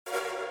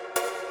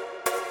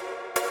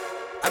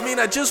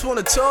I just want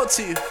to talk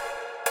to you.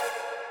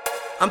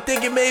 I'm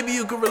thinking maybe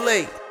you could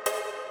relate.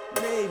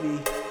 Maybe.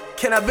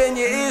 Can I bend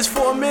your ears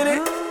for a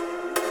minute?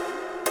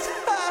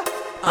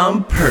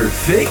 I'm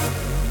perfect,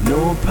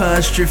 no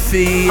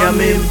apostrophe, I'm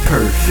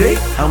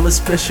imperfect. I'm a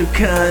special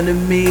kind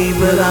of me,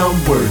 but I'm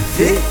worth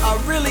it. I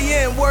really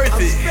am worth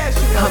it.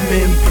 I'm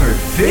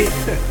imperfect.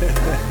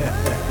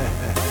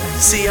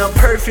 See, I'm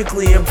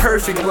perfectly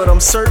imperfect, but I'm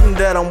certain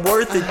that I'm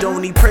worth it.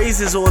 Don't need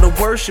praises or the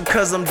worship,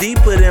 cause I'm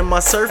deeper than my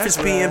surface.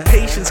 Being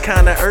patient's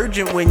kinda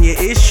urgent when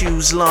your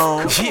issue's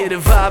long. Yeah, the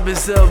vibe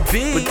is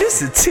upbeat, but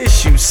this a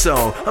tissue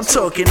song. I'm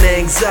talking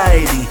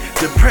anxiety,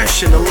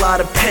 depression, a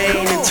lot of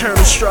pain,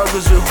 internal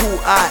struggles with who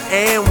I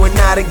am. We're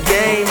not a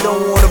game,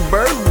 don't want a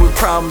burden with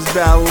problems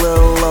about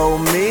little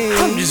old me.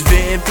 I'm just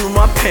venting through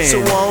my pain,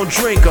 so I don't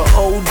drink or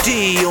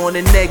OD on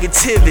the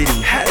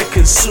negativity. How to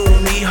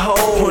consume me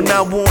whole, or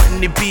not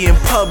wanting to be in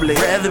public,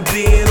 rather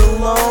being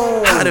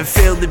alone. I done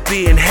failed at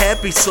being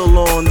happy so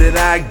long that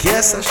I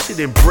guess I should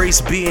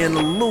embrace being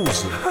a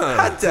loser.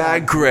 I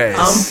digress.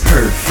 I'm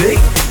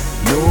perfect,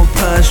 no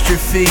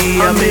apostrophe,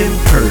 I'm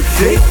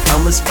imperfect.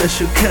 I'm a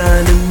special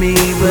kind of me,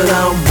 but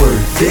I'm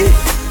worth it.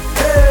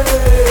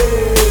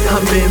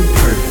 I'm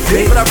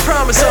imperfect, but I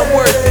promise I'm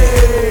worth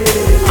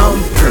it.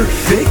 I'm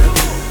perfect,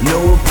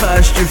 no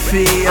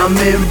apostrophe, I'm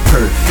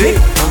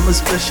imperfect. I'm a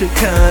special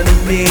kind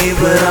of me,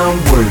 but I'm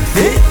worth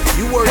it.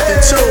 You worth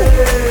it too.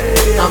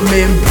 I'm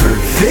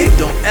imperfect,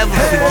 don't ever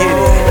forget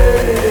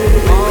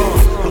it.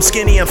 I'm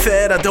skinny, I'm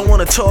fat, I don't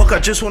wanna talk, I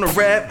just wanna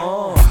rap.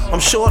 I'm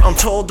short, I'm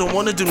tall, don't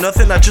wanna do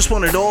nothing, I just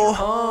want it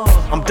all.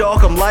 I'm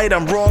dark, I'm light,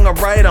 I'm wrong, I'm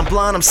right, I'm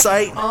blind, I'm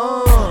sight.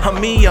 I'm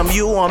me, I'm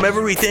you, I'm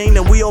everything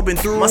that we all been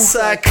through. My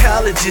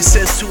psychologist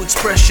says to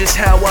express just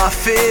how I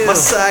feel. My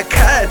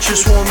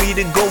psychiatrist want me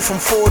to go from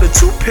 4 to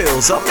 2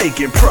 pills. I'm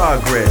making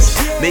progress.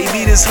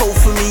 Maybe there's hope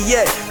for me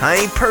yet. I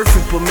ain't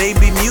perfect, but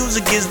maybe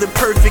music is the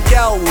perfect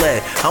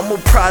outlet. I'm a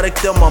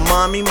product of my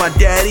mommy, my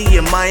daddy,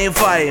 and my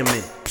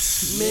environment.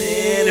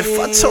 Man, if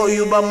I told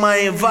you about my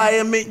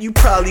environment, you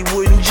probably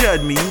wouldn't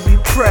judge me, you'd be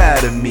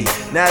proud of me.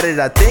 Now that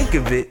I think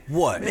of it,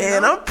 what?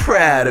 Man, I'm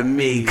proud of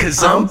me,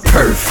 cause I'm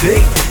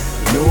perfect,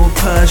 no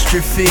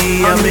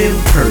apostrophe, I'm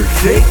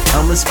imperfect.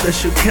 I'm a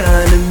special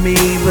kind of me,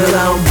 but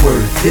I'm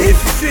worth it.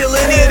 If you feel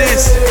any of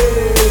this,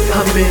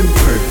 I'm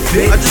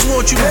imperfect. I just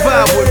want you to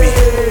vibe with me.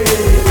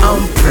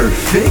 I'm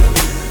perfect,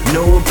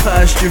 no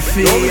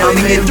apostrophe, I'm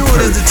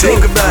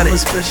imperfect. I'm a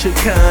special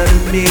kind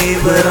of me,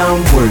 but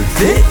I'm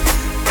worth it.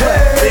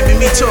 Baby,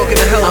 me talking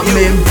to hell. I'm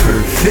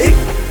imperfect.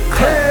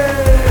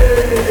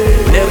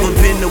 Never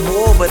been to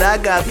war, but I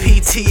got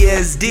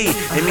PTSD.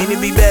 Ain't mean to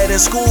be bad in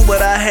school,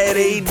 but I had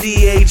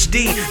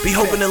ADHD. Be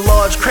hoping in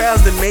large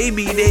crowds that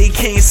maybe they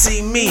can't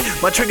see me.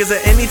 My triggers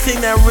are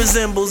anything that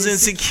resembles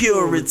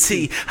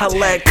insecurity. I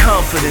lack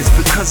confidence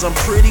because I'm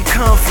pretty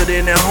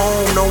confident at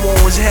home. No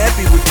one was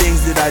happy with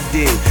things that I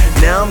did.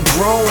 Now I'm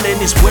grown and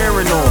it's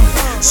wearing on me.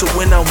 So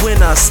when I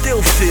win, I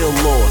still feel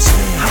lost.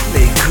 I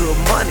made good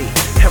money,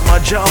 have my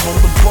job,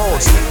 I'm the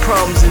boss.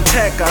 Problems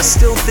intact, I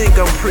still think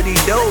I'm pretty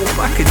dope.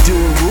 I could do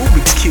a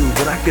Rubik's Cube,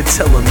 but I could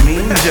tell a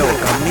mean joke.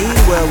 I mean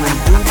well and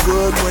do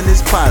good when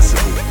it's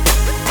possible.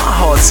 My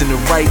heart's in the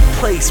right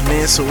place,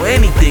 man, so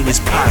anything is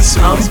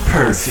possible. I'm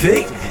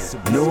perfect,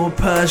 no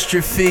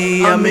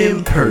apostrophe, I'm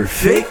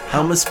imperfect.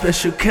 I'm a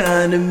special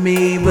kind of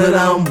me, but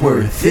I'm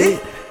worth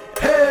it.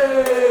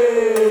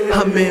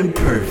 I'm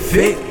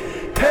imperfect.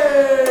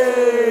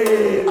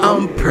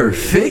 I'm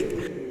perfect.